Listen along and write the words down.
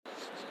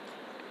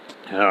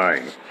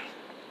Hi.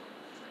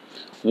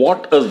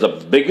 What is the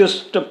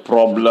biggest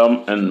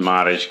problem in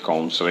marriage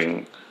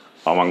counseling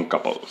among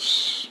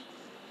couples?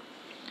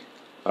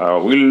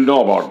 We'll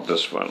know about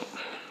this one.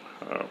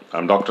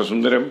 I'm Dr.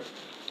 Sundaram,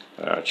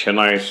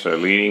 Chennai's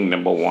leading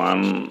number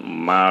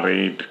one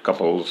married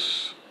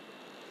couples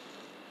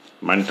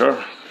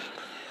mentor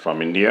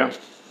from India.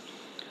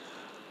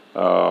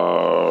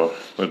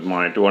 With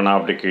my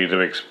 2.5 decades of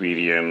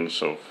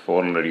experience of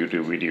 400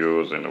 YouTube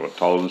videos and over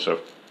thousands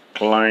of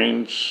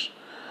clients.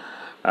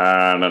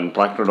 And on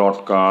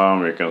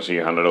Proctor.com, you can see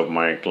 100 of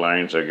my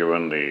clients are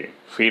given the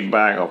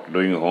feedback of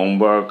doing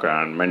homework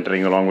and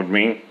mentoring along with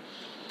me.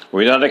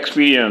 With that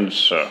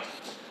experience,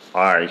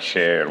 I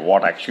share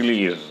what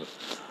actually is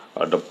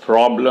the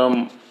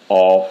problem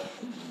of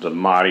the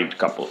married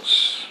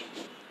couples.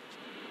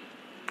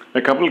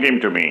 A couple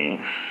came to me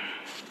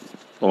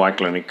to my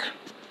clinic,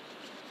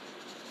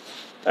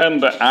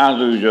 and as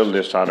usual,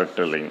 they started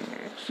telling.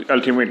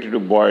 Ultimately, to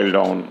boil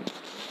down,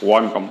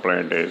 one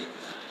complaint is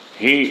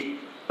he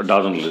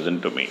doesn't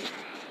listen to me.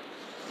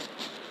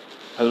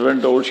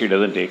 Husband told she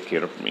doesn't take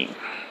care of me.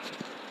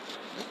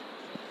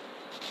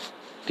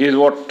 This is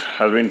what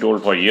has been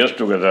told for years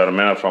together.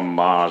 Men are from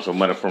Mars,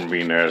 women are from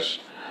Venus.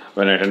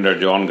 When I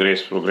attended John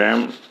Gray's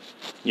program,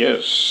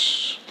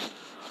 yes,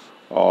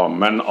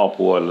 men are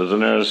poor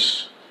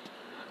listeners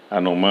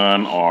and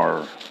women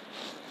are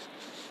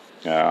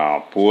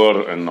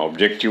poor in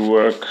objective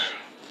work.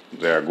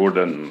 They are good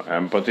in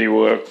empathy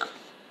work.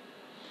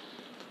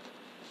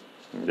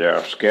 They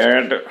are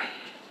scared.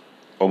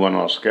 Women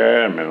are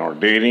scared, men are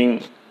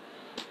daring.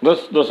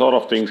 This sort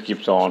of things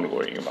keeps on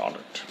going about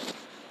it.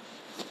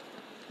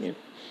 Yeah.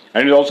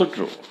 And it's also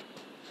true.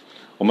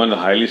 Women are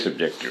highly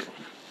subjective.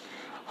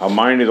 Her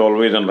mind is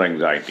always under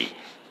anxiety.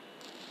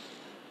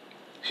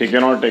 She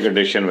cannot take a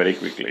decision very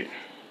quickly.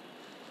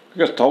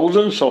 Because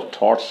thousands of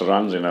thoughts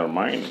runs in her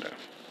mind.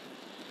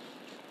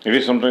 It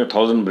is something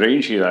 1,000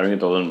 brains, she is having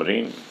 1,000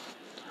 brains.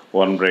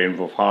 One brain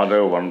for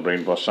father, one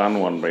brain for son,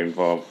 one brain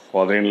for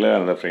father-in-law,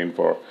 another brain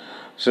for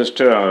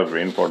sister, another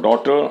brain for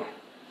daughter.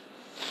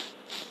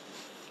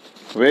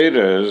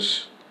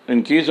 Whereas,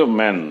 in case of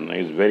men,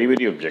 is very,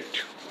 very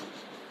objective.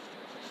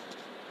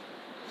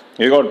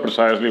 He got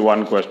precisely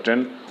one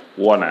question,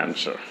 one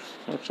answer.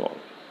 That's all.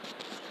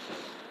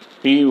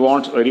 He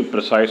wants very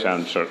precise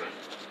answer.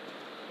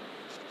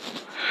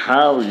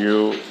 Have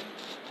you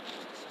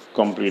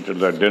completed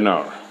the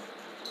dinner?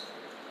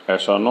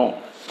 Yes or no?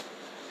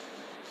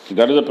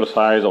 That is a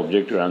precise,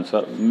 objective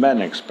answer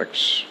man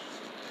expects.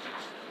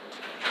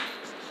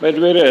 But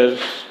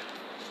whereas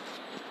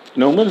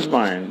in a woman's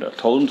mind,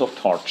 thousands of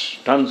thoughts,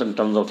 tons and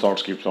tons of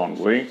thoughts keeps on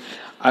going.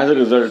 As a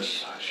result,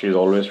 she is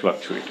always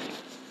fluctuating.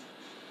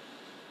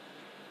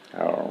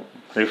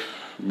 If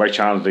by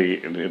chance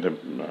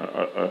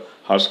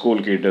her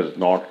school kid does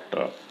not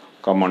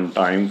come on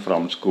time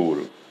from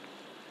school,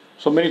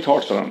 so many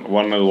thoughts run.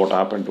 One is what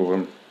happened to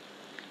him.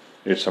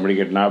 Did somebody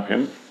kidnap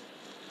him?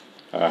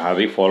 Has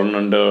he fallen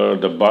under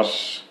the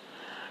bus?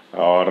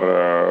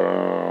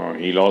 Or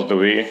he lost the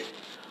way?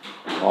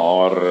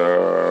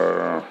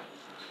 Or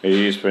is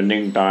he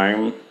spending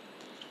time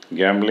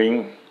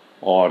gambling?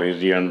 Or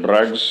is he on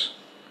drugs?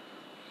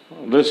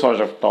 This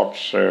sort of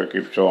thoughts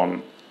keeps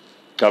on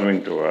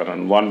coming to her,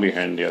 and one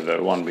behind the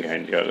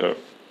other,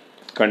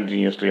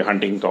 continuously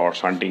hunting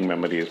thoughts, hunting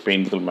memories,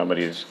 painful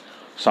memories,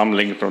 some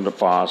linked from the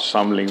past,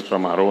 some linked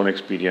from her own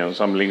experience,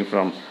 some linked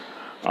from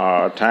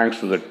thanks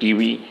to the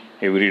TV.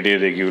 Every day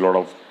they give a lot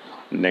of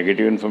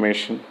negative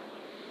information,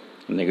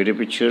 negative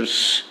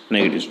pictures,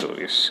 negative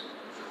stories.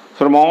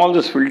 From all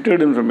this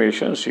filtered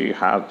information, she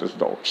has these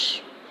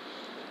doubts.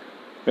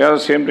 Yeah, the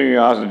same thing you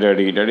asked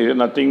daddy. Daddy said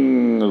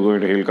nothing is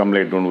going to, he'll come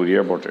late, don't worry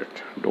about it.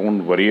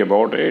 Don't worry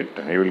about it.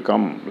 He will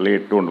come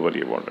late, don't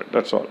worry about it.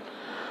 That's all.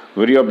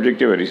 Very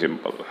objective, very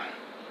simple.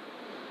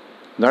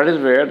 That is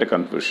where the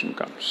confusion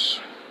comes.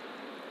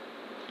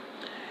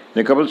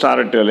 The couple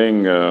started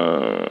telling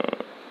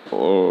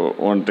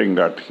one thing,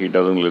 that he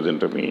doesn't listen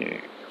to me.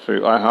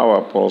 So I have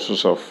a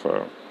process of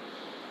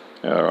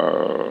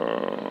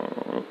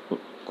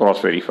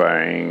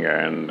cross-verifying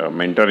and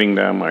mentoring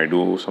them. I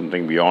do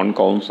something beyond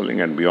counseling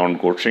and beyond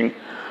coaching.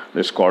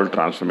 This is called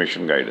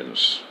transformation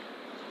guidance.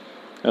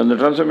 And the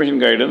transformation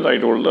guidance, I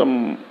told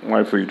them,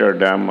 I filtered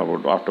them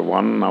about after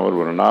 1 hour,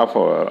 1.5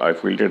 hour, I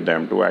filtered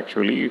them to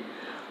actually,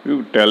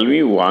 you tell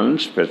me one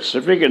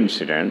specific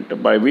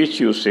incident by which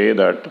you say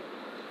that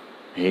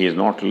he is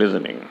not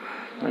listening.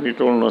 And he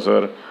told, no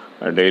sir,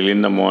 daily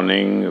in the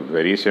morning,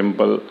 very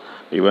simple,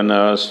 even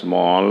a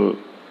small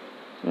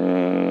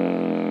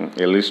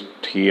a list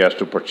he has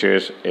to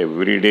purchase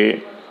every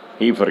day,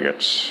 he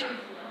forgets.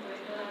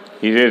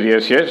 He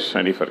says yes,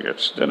 and he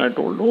forgets. Then I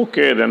told,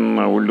 okay, then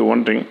I will do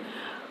one thing.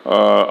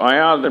 I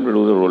asked them to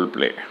do the role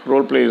play.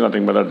 Role play is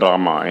nothing but a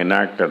drama,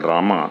 enact a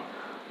drama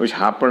which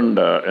happened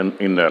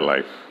in their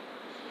life.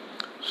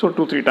 So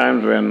 2-3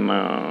 times when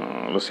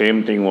the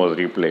same thing was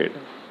replayed,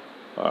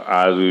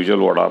 as usual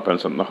what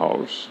happens in the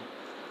house,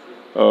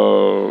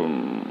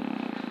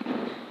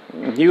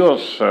 He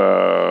was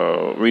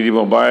with the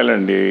mobile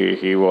and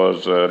he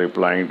was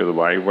replying to the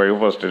wife. Wife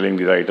was telling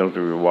these items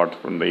to be bought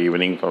from the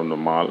evening from the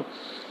mall.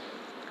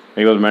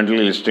 He was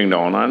mentally listing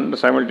down and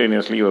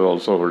simultaneously he was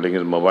also holding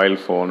his mobile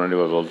phone and he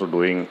was also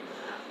doing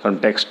some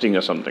texting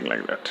or something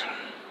like that.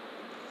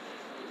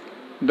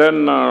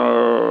 Then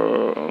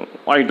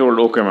I told,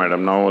 okay,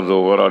 madam, now it's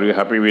over. Are you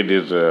happy with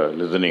this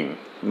listening?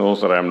 No,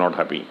 sir, I am not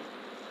happy.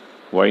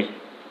 Why?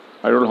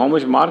 I told, how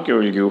much mark you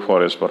will give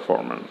for his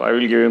performance? I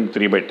will give him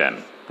 3 by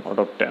 10 out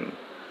of 10.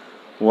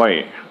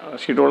 Why?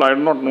 She told, I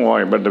do not know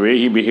why, but the way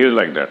he behaves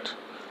like that.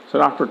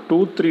 So after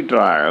 2-3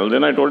 trials,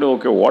 then I told him,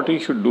 okay, what he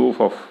should do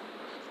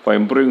for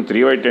improving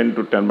 3 by 10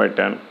 to 10 by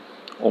 10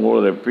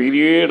 over the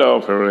period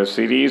of a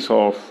series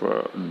of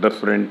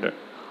different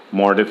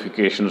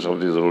modifications of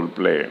this role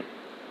play.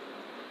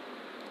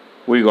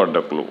 We got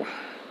the clue.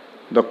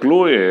 The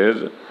clue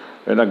is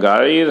when a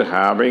guy is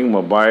having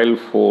mobile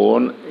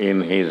phone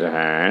in his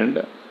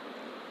hand,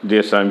 the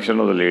assumption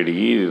of the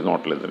lady is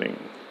not listening.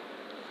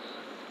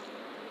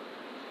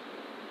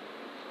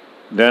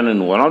 Then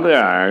in one of the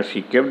acts,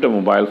 he kept the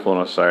mobile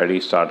phone aside,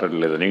 he started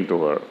listening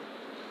to her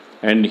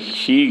and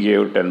she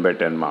gave 10 by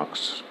 10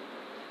 marks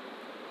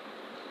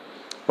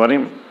for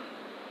him.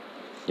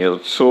 Yeah,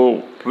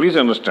 so please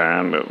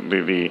understand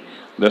the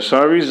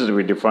services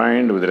we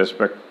defined with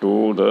respect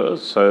to the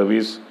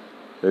service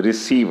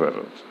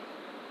receiver.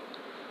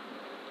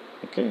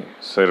 Okay,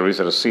 service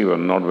receiver,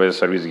 not by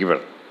service giver.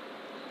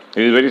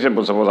 It is very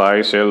simple. Suppose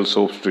I sell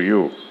soaps to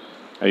you.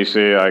 I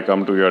say I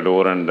come to your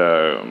door and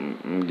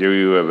give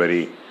you a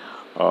very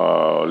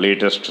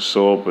latest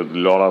soap with a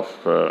lot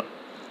of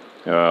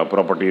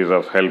properties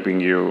of helping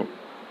you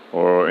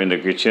or in the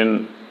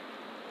kitchen.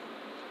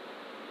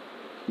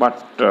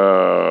 But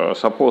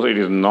suppose it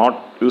is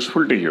not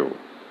useful to you.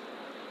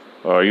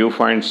 You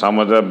find some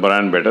other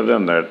brand better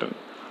than that.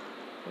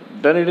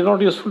 Then it is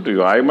not useful to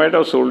you. I might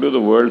have sold you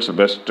the world's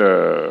best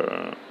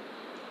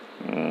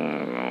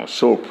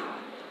soap.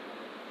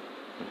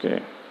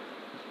 Okay.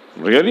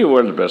 Really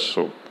world's best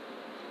soap.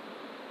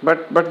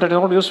 But that is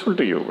not useful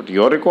to you. But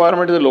your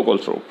requirement is a local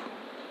soap.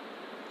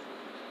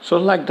 So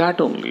like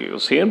that only. The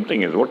same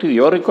thing is what is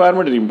your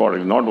requirement is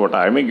important. Not what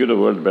I may give the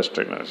world's best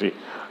trainer. See,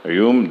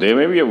 they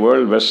may be a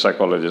world best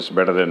psychologist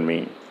better than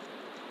me.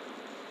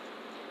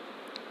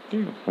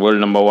 Okay. World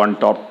number 1,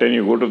 top 10,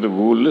 you go to the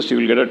Google list, you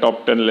will get a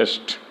top 10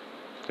 list.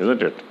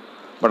 Isn't it?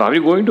 But are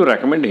you going to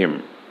recommend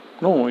him?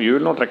 No, you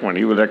will not recommend.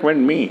 You will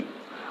recommend me.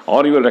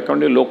 Or you will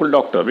recommend a local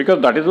doctor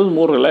because that is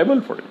more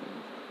reliable for him.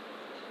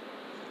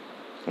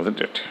 Isn't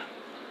it?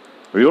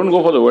 We don't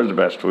go for the world's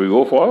best. We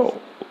go for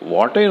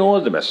what I know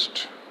is the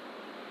best.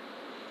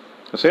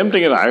 The same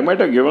thing is I might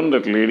have given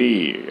that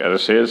lady as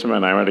a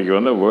salesman, I might have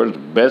given the world's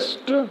best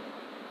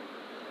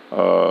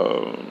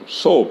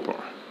soap.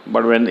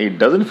 But when it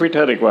doesn't fit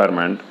her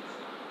requirement,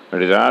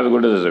 it is as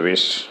good as a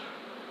waste.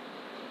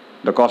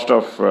 The cost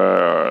of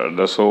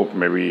the soap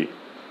may be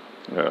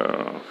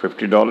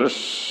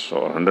 $50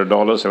 or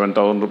 $100,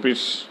 7,000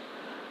 rupees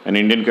in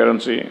Indian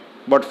currency.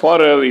 But for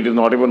her, it is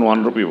not even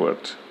 1 rupee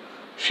worth.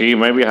 She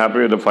may be happy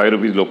with the 5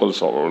 rupees local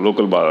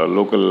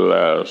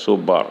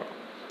soap bar.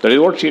 That is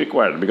what she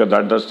required because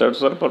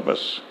that's her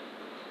purpose.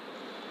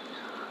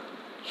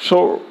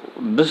 So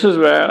this is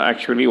where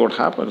actually what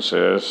happens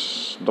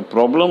is the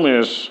problem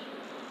is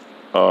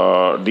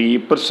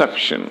the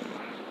perception.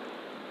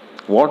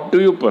 What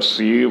do you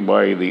perceive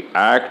by the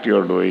act you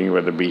are doing,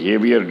 by the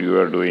behavior you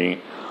are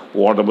doing,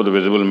 what about the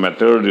visible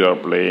method you are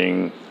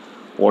playing,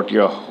 what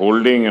you are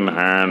holding in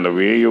hand, the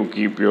way you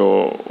keep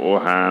your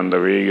hand, the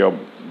way your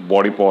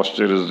body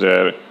posture is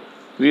there.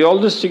 All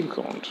this thing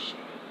counts.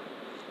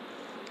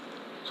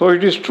 So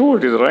it is true,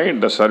 it is right.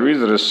 The service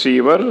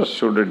receiver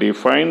should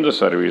define the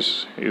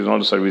service. He is not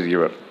the service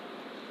giver.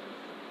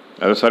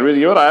 As a service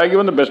giver, I have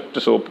given the best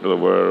soap to the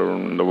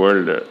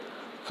world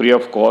free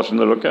of cost in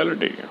the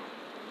locality.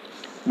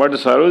 But the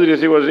service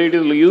receiver says it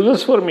is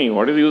useless for me.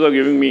 What is the use of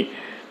giving me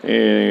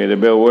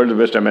the world's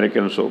best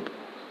American soap?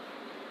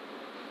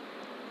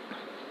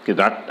 Okay,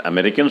 that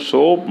American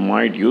soap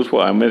might use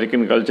for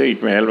American culture,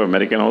 it may help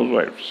American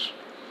housewives.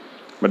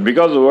 But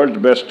because the world's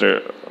best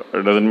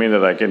doesn't mean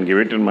that I can give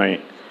it in my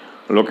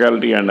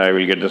locality and I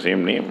will get the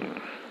same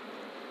name.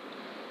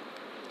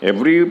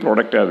 Every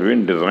product has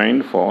been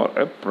designed for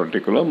a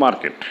particular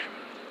market.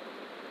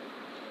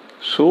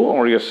 So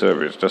or your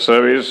service. The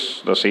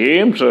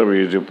same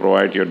service you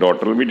provide your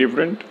daughter will be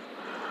different.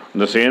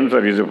 The same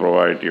service you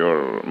provide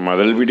your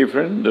mother will be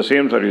different. The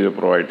same service you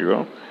provide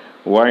your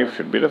wife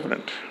should be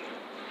different.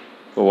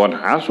 So one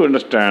has to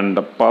understand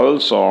the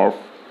pulse of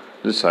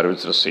the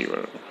service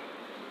receiver.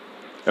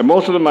 And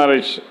most of the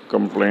marriage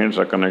complaints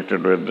are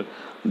connected with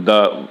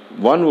the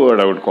one word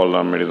I would call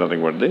them, it is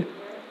nothing but the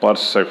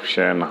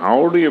perception.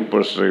 How do you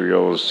perceive you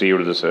have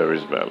received the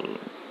service well?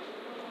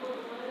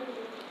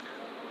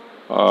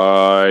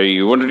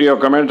 You wanted your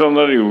comment on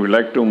that? You would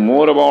like to know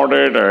more about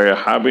it? I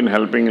have been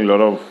helping a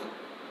lot of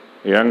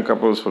young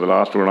couples for the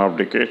last 2.5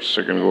 decades.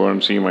 You can go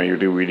and see my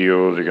YouTube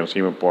videos. You can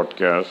see my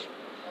podcast.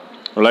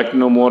 Would like to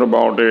know more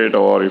about it,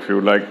 or if you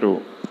would like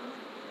to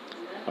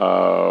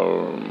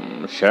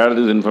share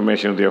this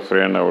information with your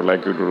friend. I would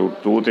like you to do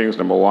two things.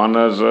 Number one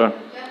is I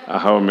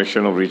have a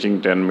mission of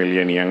reaching 10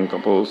 million young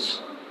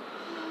couples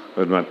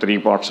with my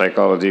three-part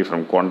psychology,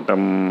 from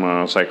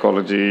quantum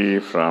psychology,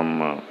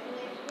 from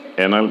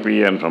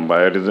NLP, and from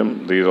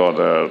biorhythm. These are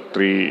the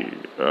three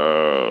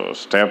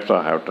steps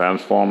I have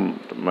transformed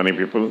many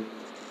people.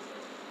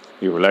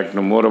 If you would like to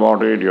know more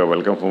about it, you are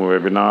welcome for a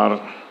webinar.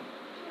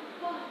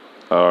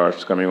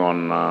 It's coming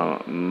on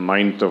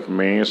 9th of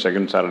May,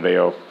 second Saturday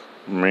of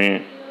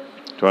May,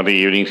 20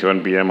 evening,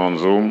 7 p.m. on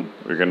Zoom.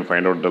 You can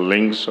find out the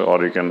links,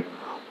 or you can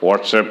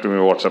WhatsApp to me,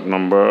 WhatsApp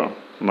number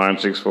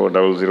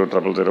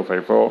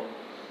 964000054.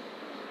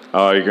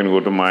 You can go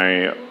to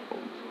my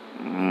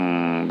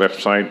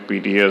website,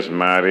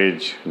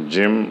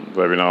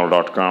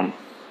 ptsmarriagegymwebinar.com.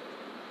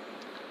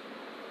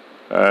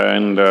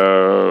 And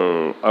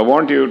I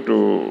want you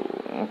to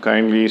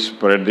kindly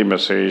spread the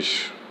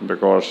message,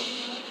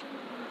 because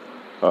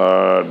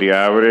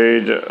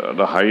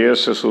the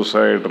highest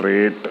suicide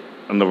rate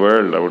in the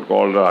world, I would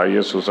call the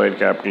highest suicide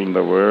capital in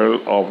the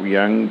world of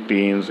young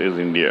teens, is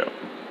India.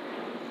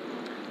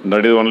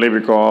 That is only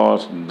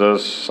because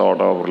this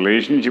sort of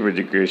relationship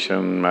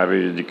education,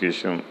 marriage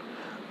education,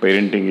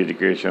 parenting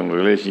education,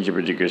 relationship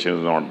education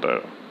is not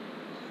there.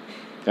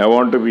 I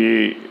want to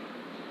be,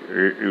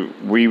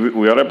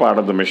 we are a part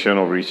of the mission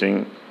of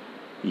reaching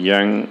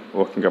young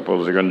working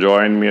couples. You can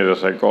join me as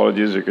a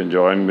psychologist, you can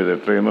join me as a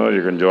trainer,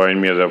 you can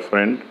join me as a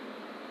friend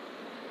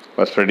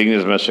by spreading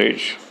this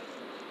message.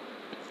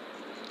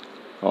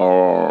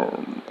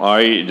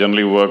 I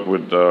generally work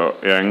with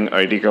young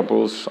IT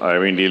couples.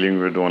 I've been dealing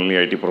with only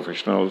IT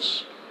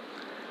professionals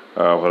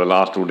for the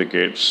last 2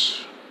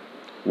 decades.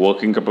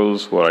 Working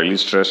couples who are highly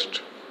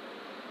stressed.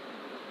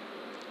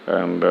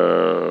 And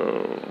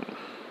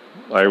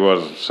I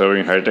was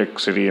serving High-Tech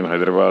City in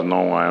Hyderabad.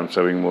 Now I am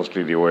serving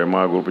mostly the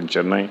OMR group in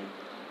Chennai.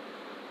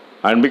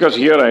 And because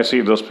here I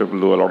see those people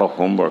do a lot of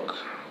homework.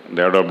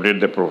 They have to update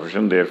their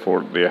profession,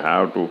 therefore they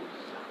have to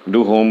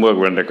do homework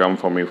when they come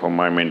for me for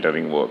my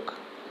mentoring work.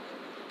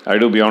 I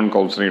do beyond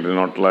counseling. It is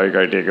not like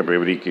I take up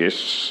every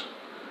case.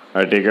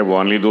 I take up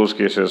only those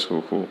cases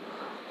who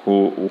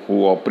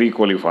are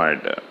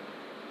pre-qualified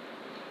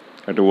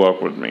to work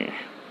with me.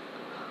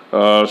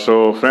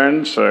 So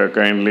friends,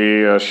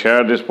 kindly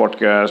share this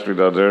podcast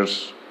with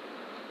others,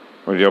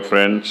 with your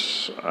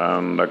friends,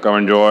 and come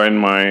and join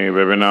my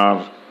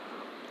webinar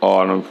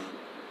on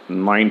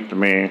 9th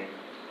May,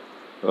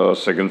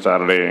 second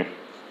Saturday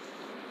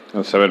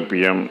at 7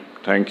 p.m.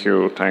 Thank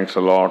you. Thanks a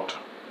lot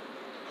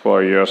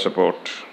for your support.